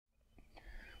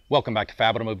Welcome back to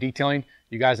Fab Automotive Detailing.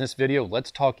 You guys, in this video, let's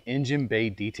talk engine bay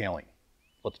detailing.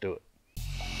 Let's do it.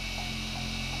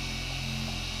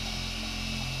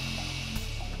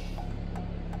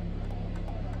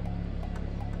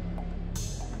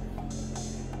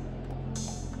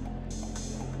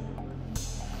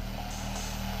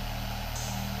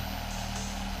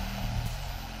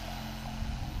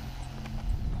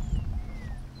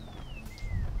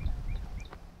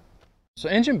 So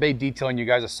engine bay detailing, you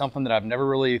guys, is something that I've never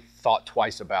really thought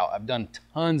twice about. I've done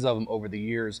tons of them over the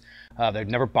years. They've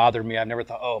never bothered me. I've never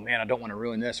thought, oh man, I don't want to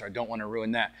ruin this or I don't want to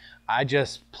ruin that. I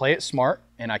just play it smart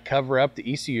and I cover up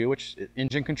the ECU, which is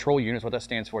engine control unit is what that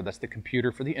stands for. That's the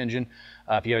computer for the engine.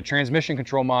 If you have a transmission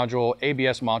control module,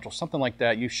 ABS module, something like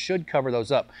that, you should cover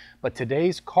those up. But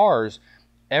today's cars,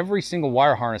 every single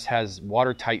wire harness has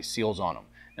watertight seals on them.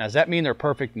 Now, does that mean they're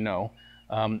perfect? No.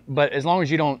 But as long as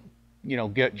you don't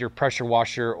get your pressure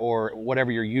washer or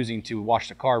whatever you're using to wash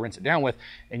the car, rinse it down with,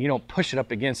 and you don't push it up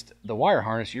against the wire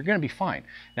harness, you're going to be fine.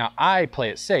 Now, I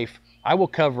play it safe. I will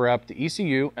cover up the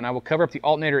ECU and I will cover up the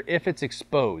alternator if it's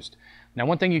exposed. Now,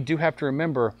 one thing you do have to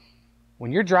remember,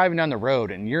 when you're driving down the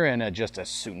road and you're in just a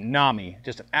tsunami,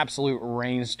 just an absolute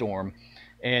rainstorm,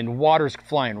 and water's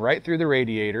flying right through the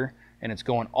radiator, and it's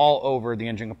going all over the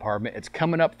engine compartment. It's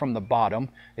coming up from the bottom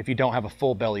if you don't have a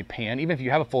full belly pan. Even if you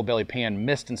have a full belly pan,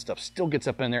 mist and stuff still gets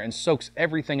up in there and soaks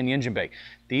everything in the engine bay.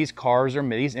 These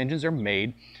engines are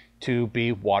made to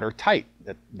be watertight.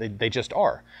 They just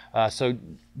are. So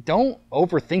don't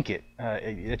overthink it.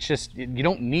 It's just, you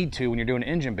don't need to when you're doing an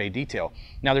engine bay detail.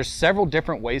 Now, there's several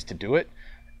different ways to do it.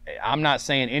 I'm not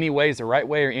saying any way is the right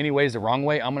way or any way is the wrong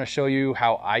way. I'm gonna show you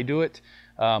how I do it.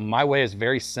 My way is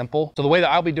very simple. So the way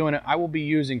that I'll be doing it, I will be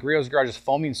using Griot's Garage's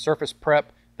foaming surface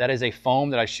prep. That is a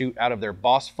foam that I shoot out of their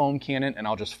Boss foam cannon, and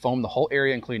I'll just foam the whole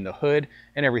area, including the hood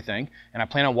and everything. And I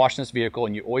plan on washing this vehicle,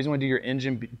 and you always want to do your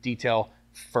engine detail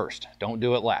first. Don't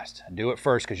do it last. Do it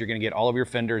first because you're going to get all of your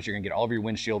fenders, you're going to get all of your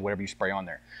windshield, whatever you spray on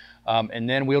there. And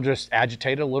then we'll just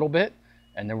agitate it a little bit,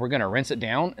 and then we're going to rinse it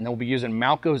down, and then we'll be using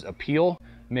Malco's Appeal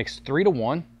mixed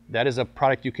 3-to-1. That is a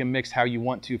product you can mix how you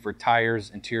want to for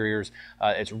tires, interiors.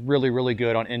 It's really, really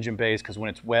good on engine bays because when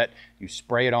it's wet, you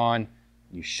spray it on,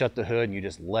 you shut the hood, and you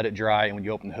just let it dry. And when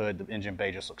you open the hood, the engine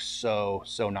bay just looks so,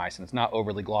 so nice. And it's not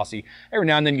overly glossy. Every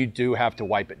now and then you do have to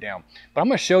wipe it down. But I'm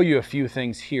going to show you a few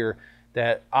things here,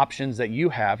 that options that you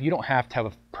have. You don't have to have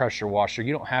a pressure washer.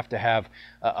 You don't have to have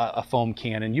a foam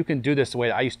cannon. You can do this the way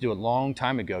that I used to do a long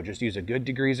time ago. Just use a good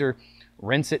degreaser,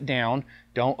 rinse it down.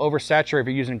 Don't oversaturate if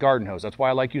you're using garden hose. That's why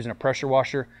I like using a pressure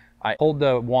washer. I hold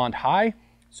the wand high,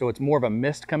 so it's more of a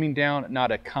mist coming down,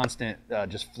 not a constant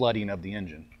just flooding of the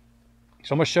engine.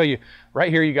 So I'm gonna show you right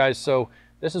here, you guys. So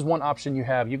this is one option you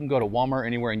have. You can go to Walmart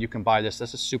anywhere and you can buy this.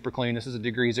 This is super clean. This is a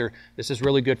degreaser. This is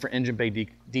really good for engine bay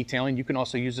detailing. You can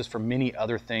also use this for many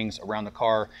other things around the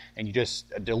car, and you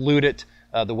just dilute it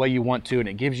the way you want to, and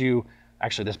it gives you,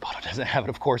 actually this bottle doesn't have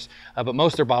it, of course, but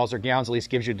most of their bottles or gallons at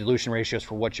least gives you dilution ratios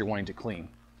for what you're wanting to clean.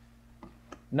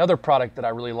 Another product that I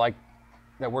really like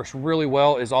that works really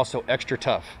well is also Extra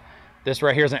Tough. This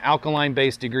right here is an alkaline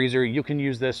based degreaser. You can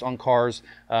use this on cars.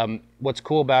 What's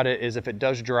cool about it is if it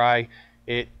does dry,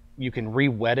 you can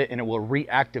re-wet it and it will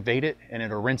reactivate it and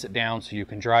it'll rinse it down so you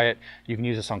can dry it. You can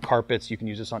use this on carpets, you can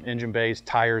use this on engine bays,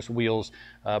 tires, wheels,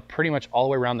 pretty much all the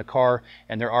way around the car.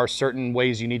 And there are certain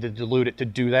ways you need to dilute it to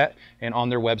do that. And on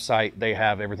their website, they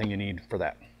have everything you need for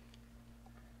that.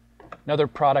 Another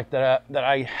product that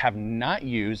I have not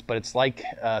used, but it's like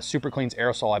Super Clean's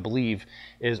aerosol, I believe,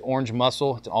 is Orange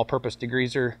Muscle. It's an all-purpose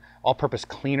degreaser, all-purpose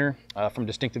cleaner from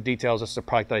Distinctive Details. This is a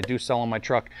product that I do sell on my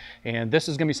truck. And this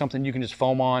is gonna be something you can just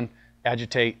foam on,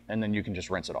 agitate, and then you can just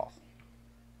rinse it off.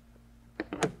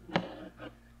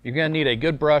 You're gonna need a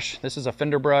good brush. This is a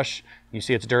fender brush. You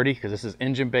see it's dirty because this is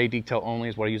engine bay detail only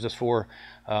is what I use this for.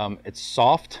 It's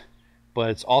soft, but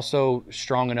it's also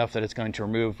strong enough that it's going to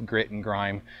remove grit and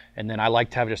grime. And then I like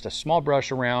to have just a small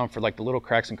brush around for like the little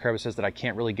cracks and crevices that I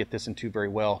can't really get this into very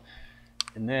well.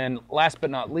 And then last but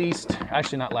not least,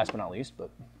 actually not last but not least, but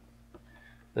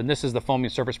then this is the foaming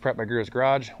surface prep by Griot's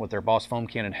Garage with their Boss foam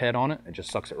cannon head on it. It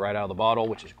just sucks it right out of the bottle,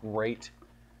 which is great.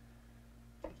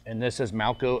 And this is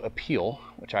Malco Appeal,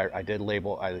 which I did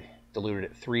label. I diluted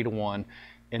it 3-to-1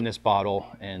 in this bottle,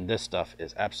 and this stuff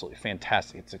is absolutely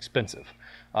fantastic. It's expensive,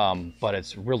 but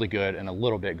it's really good, and a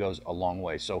little bit goes a long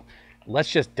way. So let's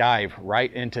just dive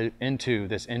right into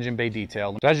this engine bay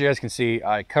detail. So as you guys can see,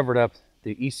 I covered up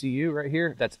the ECU right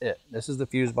here. That's it. This is the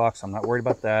fuse box. I'm not worried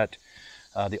about that.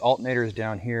 The alternator is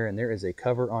down here, and there is a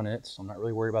cover on it, so I'm not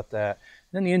really worried about that.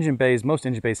 And then the engine bays, most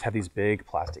engine bays have these big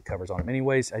plastic covers on them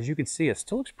anyways. As you can see, it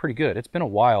still looks pretty good. It's been a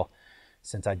while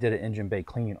since I did an engine bay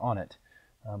cleaning on it.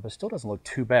 but still doesn't look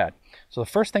too bad. So the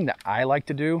first thing that I like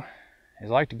to do is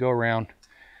I like to go around.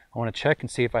 I want to check and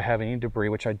see if I have any debris,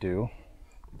 which I do.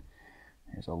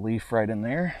 There's a leaf right in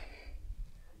there.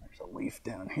 There's a leaf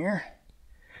down here.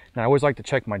 Now I always like to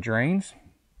check my drains.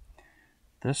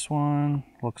 This one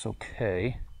looks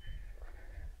okay.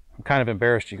 I'm kind of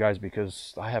embarrassed, you guys,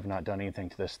 because I have not done anything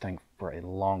to this thing for a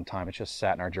long time. It's just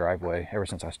sat in our driveway ever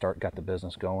since I got the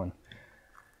business going.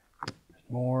 There's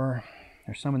more.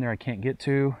 There's some in there I can't get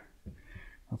to.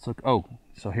 Let's look. Oh,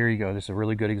 so here you go. This is a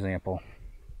really good example.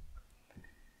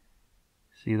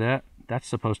 See that? That's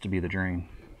supposed to be the drain.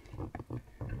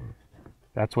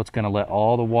 That's what's going to let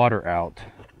all the water out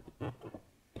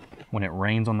when it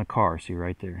rains on the car. See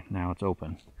right there? Now it's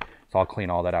open. So I'll clean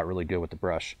all that out really good with the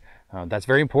brush. That's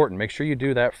very important. Make sure you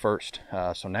do that first.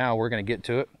 So now we're going to get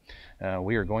to it.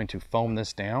 We are going to foam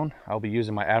this down. I'll be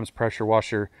using my Adams Pressure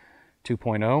Washer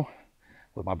 2.0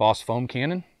 with my Boss foam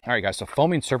cannon. All right, guys, so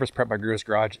foaming surface prep by Grew's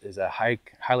Garage is a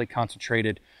highly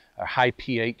concentrated, high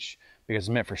pH, because it's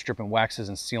meant for stripping waxes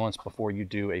and sealants before you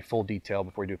do a full detail,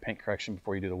 before you do a paint correction,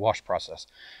 before you do the wash process.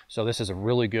 So this is a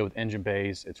really good with engine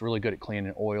bays. It's really good at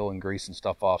cleaning oil and grease and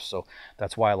stuff off. So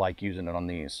that's why I like using it on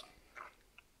these.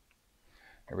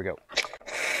 Here we go.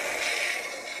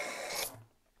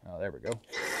 Oh, there we go.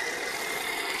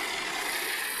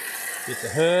 Get the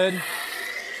hood.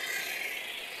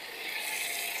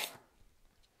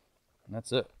 And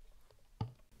that's it.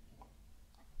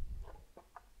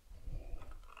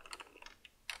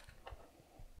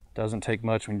 Doesn't take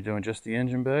much when you're doing just the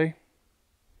engine bay,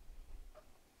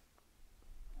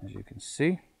 as you can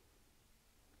see.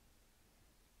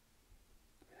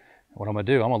 What I'm going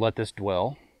to do, I'm going to let this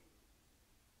dwell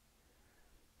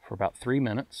for about 3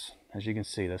 minutes. As you can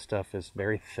see, this stuff is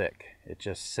very thick. It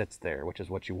just sits there, which is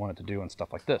what you want it to do on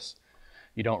stuff like this.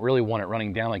 You don't really want it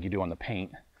running down like you do on the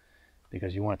paint,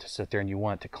 because you want it to sit there and you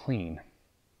want it to clean.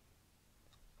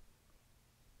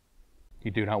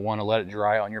 You do not want to let it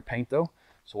dry on your paint though.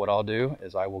 So what I'll do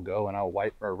is I will go and I'll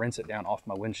wipe or rinse it down off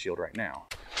my windshield right now.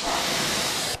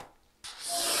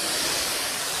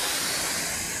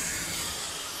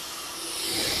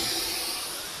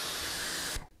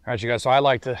 All right, you guys, so I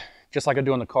like to, just like I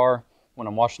do in the car, when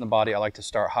I'm washing the body, I like to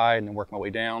start high and then work my way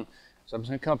down. So I'm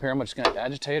just gonna come up here, I'm just gonna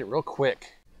agitate it real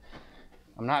quick.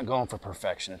 I'm not going for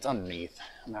perfection, it's underneath.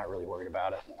 I'm not really worried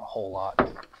about it a whole lot.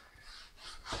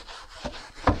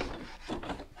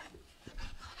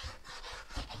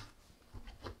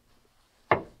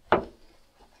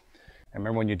 And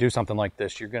remember, when you do something like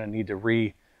this, you're going to need to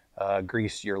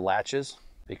re-grease your latches,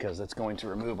 because it's going to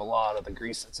remove a lot of the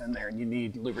grease that's in there, and you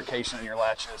need lubrication in your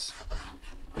latches.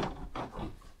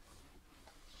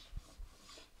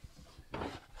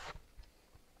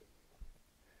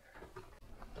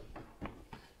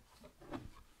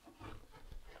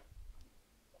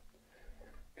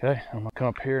 Okay, I'm going to come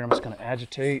up here and I'm just going to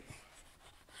agitate,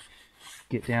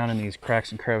 get down in these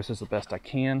cracks and crevices the best I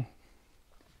can.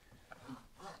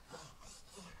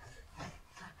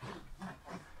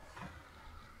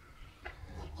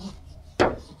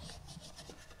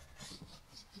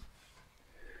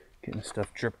 Getting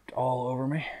stuff dripped all over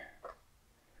me.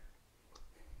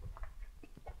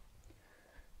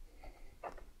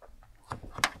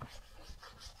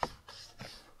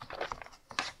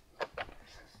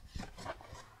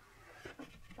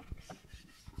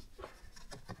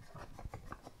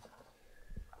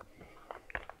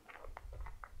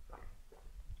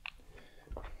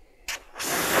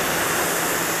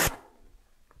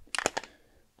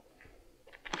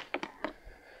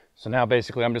 So now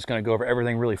basically I'm just going to go over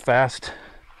everything really fast.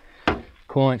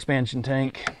 Coolant expansion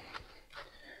tank,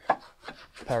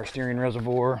 power steering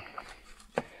reservoir,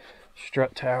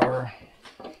 strut tower.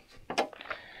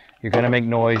 You're going to make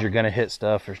noise, you're going to hit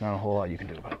stuff. There's not a whole lot you can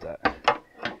do about that.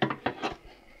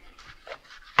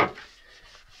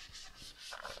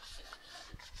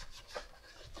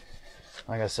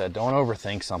 Like I said, don't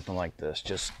overthink something like this.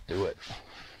 Just do it.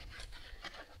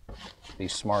 Be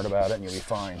smart about it and you'll be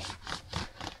fine.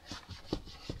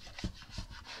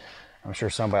 I'm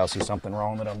sure somebody will see something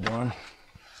wrong that I'm doing.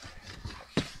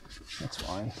 That's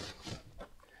fine.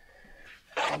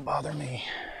 Don't bother me.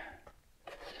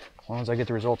 As long as I get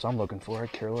the results I'm looking for, I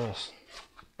care less.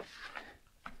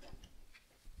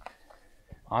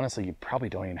 Honestly, you probably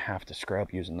don't even have to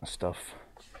scrub using this stuff.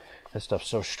 This stuff's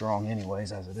so strong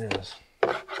anyways as it is.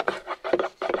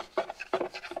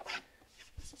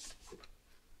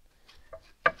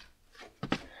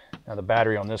 Now the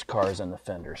battery on this car is in the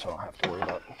fender, so I don't have to worry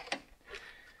about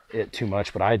it too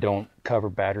much, but I don't cover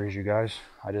batteries, you guys.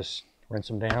 I just rinse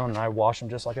them down and I wash them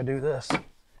just like I do this.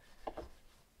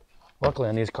 Luckily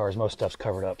on these cars, most stuff's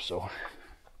covered up, so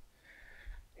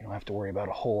You don't have to worry about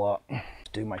a whole lot.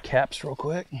 Do my caps real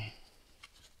quick.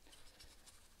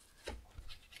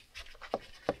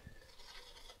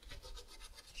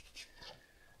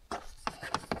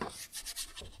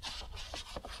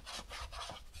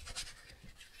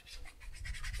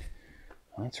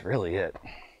 That's really it.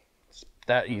 It's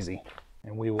that easy.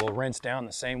 And we will rinse down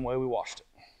the same way we washed it.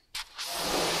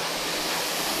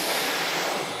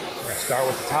 We're gonna start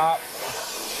with the top.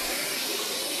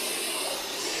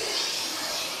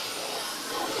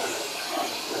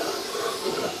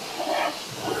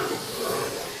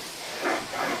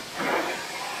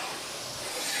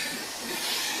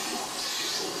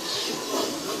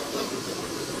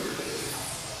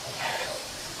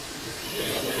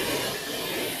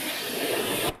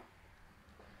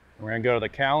 We're gonna go to the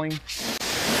cowling.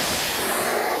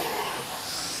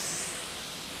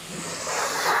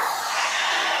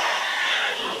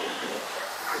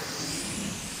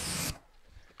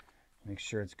 Make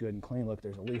sure it's good and clean. Look,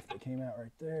 there's a leaf that came out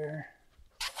right there.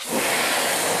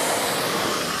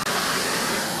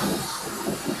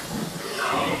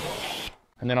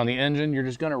 And then on the engine, you're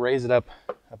just gonna raise it up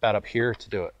about up here to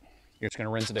do it. You're just gonna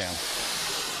rinse it down.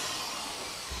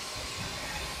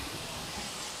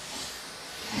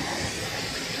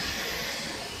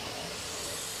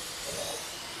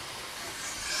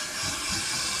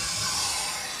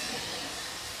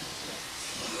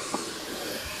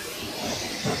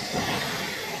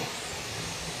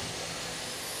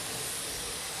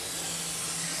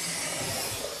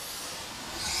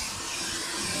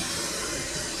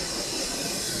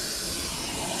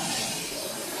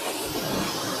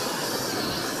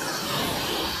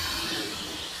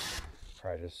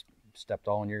 Probably just stepped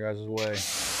all in your guys' way.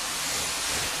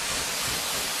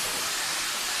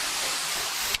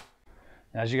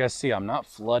 Now, as you guys see, I'm not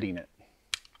flooding it.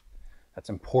 That's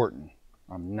important.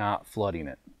 I'm not flooding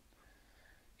it.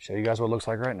 Show you guys what it looks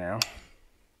like right now.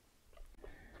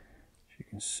 As you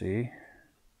can see,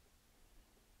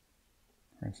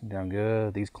 rinsing down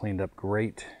good. These cleaned up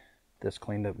great. This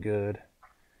cleaned up good.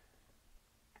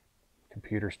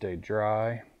 Computer stayed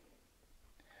dry.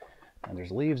 And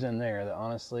there's leaves in there that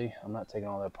honestly, I'm not taking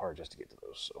all that apart just to get to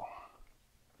those, so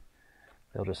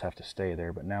they'll just have to stay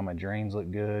there. But now my drains look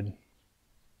good.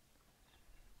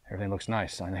 Everything looks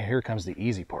nice. And here comes the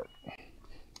easy part.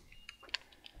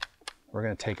 We're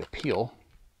gonna take a peel.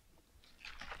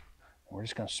 We're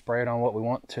just gonna spray it on what we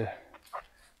want to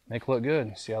make look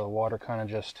good. See how the water kind of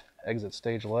just exits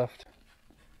stage left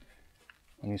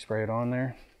when you spray it on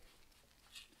there?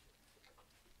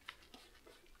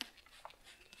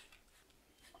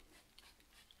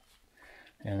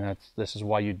 And this is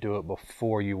why you do it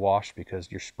before you wash, because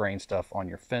you're spraying stuff on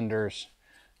your fenders,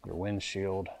 your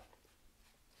windshield.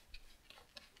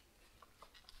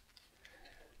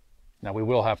 Now we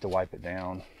will have to wipe it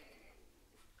down.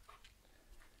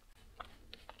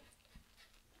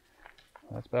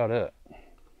 That's about it.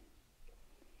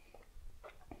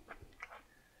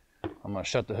 I'm gonna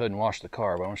shut the hood and wash the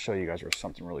car, but I want to show you guys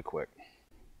something really quick.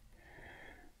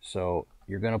 So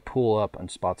you're gonna pull up on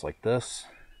spots like this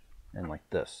and like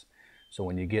this. So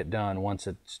when you get done, once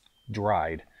it's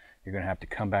dried, you're gonna have to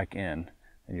come back in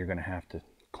and you're gonna have to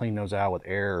clean those out with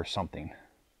air or something.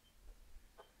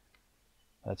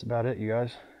 That's about it, you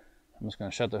guys. I'm just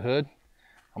gonna shut the hood.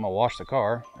 I'm gonna wash the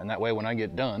car, and that way when I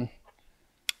get done,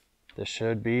 this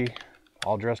should be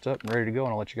all dressed up and ready to go,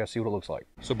 and I'll let you guys see what it looks like.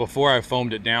 So before I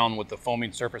foamed it down with the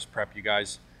foaming surface prep, you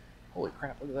guys, holy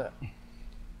crap, look at that.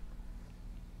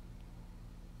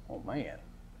 Oh man.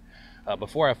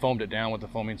 Before I foamed it down with the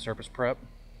foaming surface prep,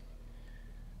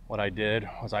 what I did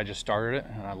was I just started it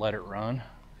and I let it run.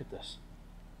 Look at this.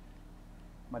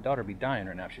 My daughter would be dying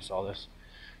right now if she saw this.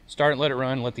 Start and let it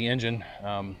run, let the engine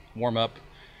warm up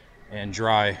and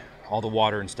dry all the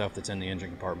water and stuff that's in the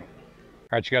engine compartment. All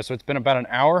right, you guys, so it's been about an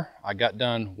hour. I got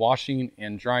done washing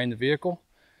and drying the vehicle.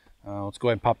 Let's go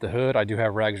ahead and pop the hood. I do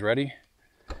have rags ready.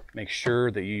 Make sure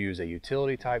that you use a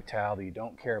utility type towel that you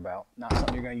don't care about, not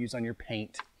something you're gonna use on your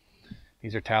paint.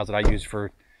 These are towels that I use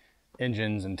for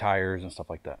engines and tires and stuff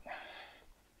like that.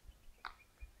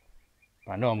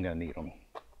 But I know I'm gonna need them.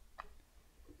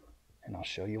 And I'll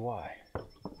show you why.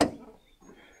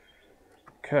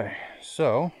 Okay,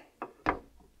 so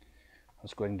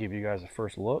let's go ahead and give you guys a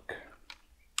first look,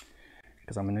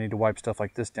 because I'm gonna need to wipe stuff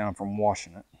like this down from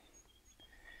washing it.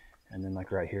 And then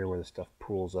like right here where the stuff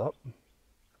pools up.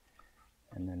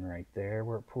 And then right there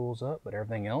where it pools up, but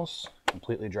everything else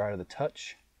completely dry to the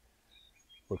touch.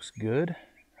 Looks good.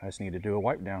 I just need to do a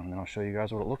wipe down and then I'll show you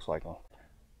guys what it looks like.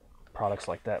 Products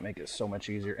like that make it so much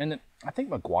easier. And then I think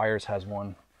Meguiar's has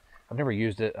one. I've never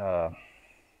used it.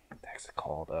 That's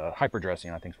called hyper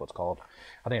dressing, I think is what's called.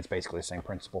 I think it's basically the same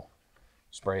principle.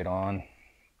 Spray it on,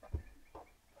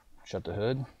 shut the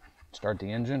hood, start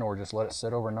the engine, or just let it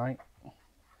sit overnight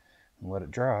and let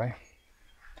it dry.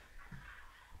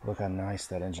 Look how nice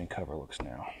that engine cover looks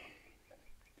now.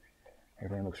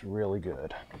 Everything looks really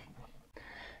good.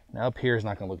 Now up here is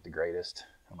not going to look the greatest.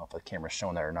 I don't know if the camera's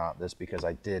showing that or not. This because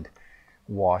I did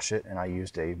wash it and I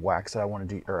used a wax that I wanted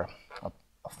to, or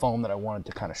a foam that I wanted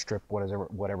to kind of strip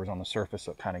whatever's on the surface,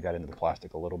 so it kind of got into the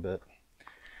plastic a little bit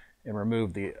and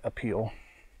remove the appeal.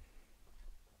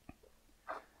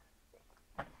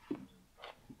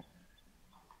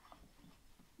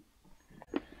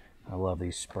 I love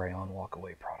these spray-on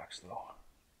walk-away products though.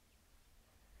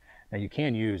 Now you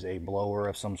can use a blower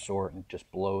of some sort and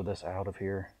just blow this out of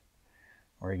here,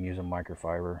 or you can use a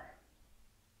microfiber.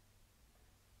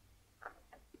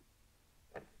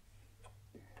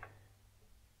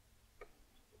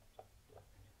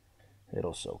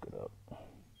 It'll soak it up.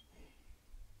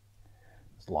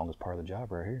 It's the longest part of the job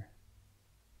right here.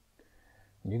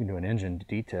 And you can do an engine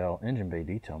bay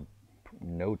detail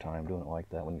in no time doing it like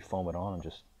that. When you foam it on and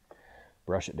just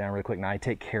brush it down really quick. Now I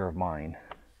take care of mine.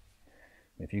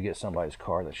 If you get somebody's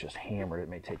car that's just hammered, it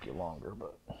may take you longer,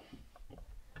 but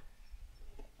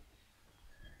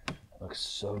it looks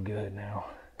so good now.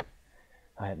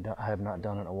 I have not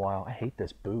done it in a while. I hate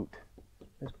this boot.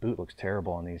 This boot looks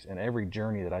terrible on these, and every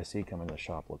Journey that I see come in the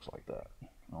shop looks like that.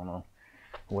 I don't know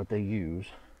what they use.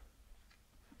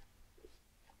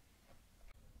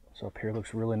 So up here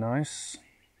looks really nice.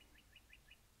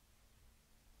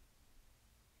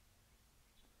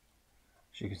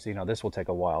 As you can see, now this will take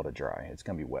a while to dry. It's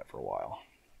going to be wet for a while.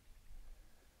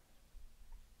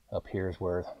 Up here is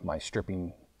where my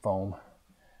stripping foam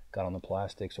got on the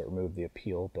plastic, so it removed the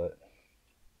appeal, but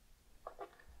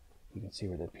you can see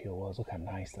where the appeal was. Look how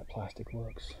nice that plastic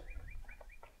looks.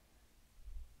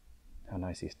 How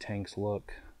nice these tanks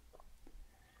look.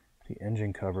 The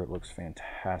engine cover, it looks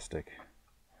fantastic.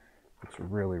 Looks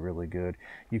really, really good.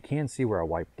 You can see where I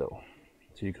wiped though.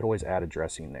 So you could always add a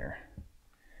dressing there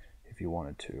if you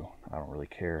wanted to. I don't really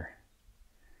care.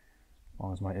 As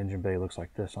long as my engine bay looks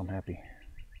like this, I'm happy.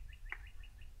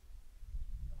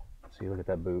 See, look at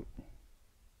that boot.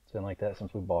 It's been like that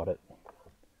since we bought it.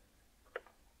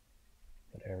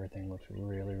 But everything looks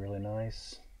really, really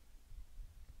nice.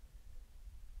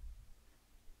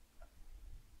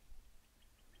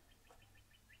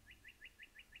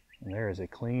 And there is a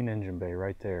clean engine bay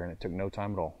right there, and it took no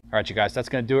time at all. All right, you guys, that's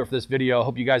gonna do it for this video. I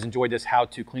hope you guys enjoyed this how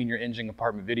to clean your engine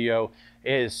compartment video.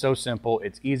 It is so simple,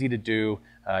 it's easy to do.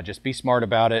 Just be smart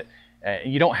about it.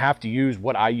 You don't have to use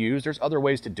what I use. There's other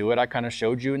ways to do it. I kind of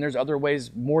showed you, and there's other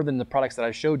ways more than the products that I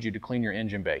showed you to clean your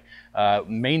engine bay.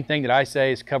 Main thing that I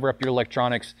say is cover up your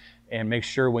electronics and make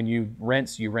sure when you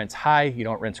rinse high, you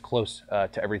don't rinse close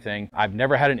to everything. I've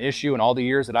never had an issue in all the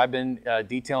years that I've been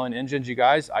detailing engines, you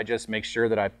guys. I just make sure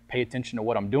that I pay attention to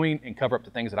what I'm doing and cover up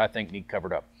the things that I think need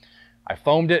covered up. I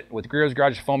foamed it with Greer's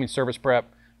Garage Foaming Service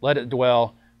Prep, let it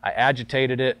dwell, I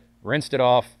agitated it, rinsed it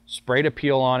off, sprayed a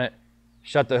peel on it,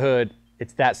 shut the hood.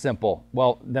 It's that simple.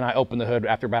 Well, then I opened the hood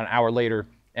after about an hour later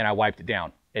and I wiped it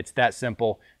down. It's that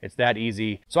simple. It's that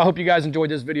easy. So I hope you guys enjoyed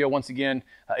this video once again.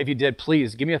 If you did,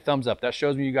 please give me a thumbs up. That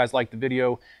shows me you guys like the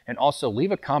video. And also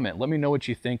leave a comment. Let me know what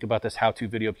you think about this how-to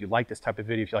video. If you like this type of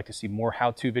video, if you'd like to see more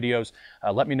how-to videos,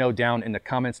 let me know down in the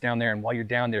comments down there. And while you're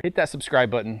down there, hit that subscribe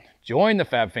button. Join the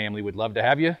Fab family. We'd love to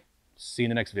have you. See you in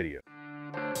the next video.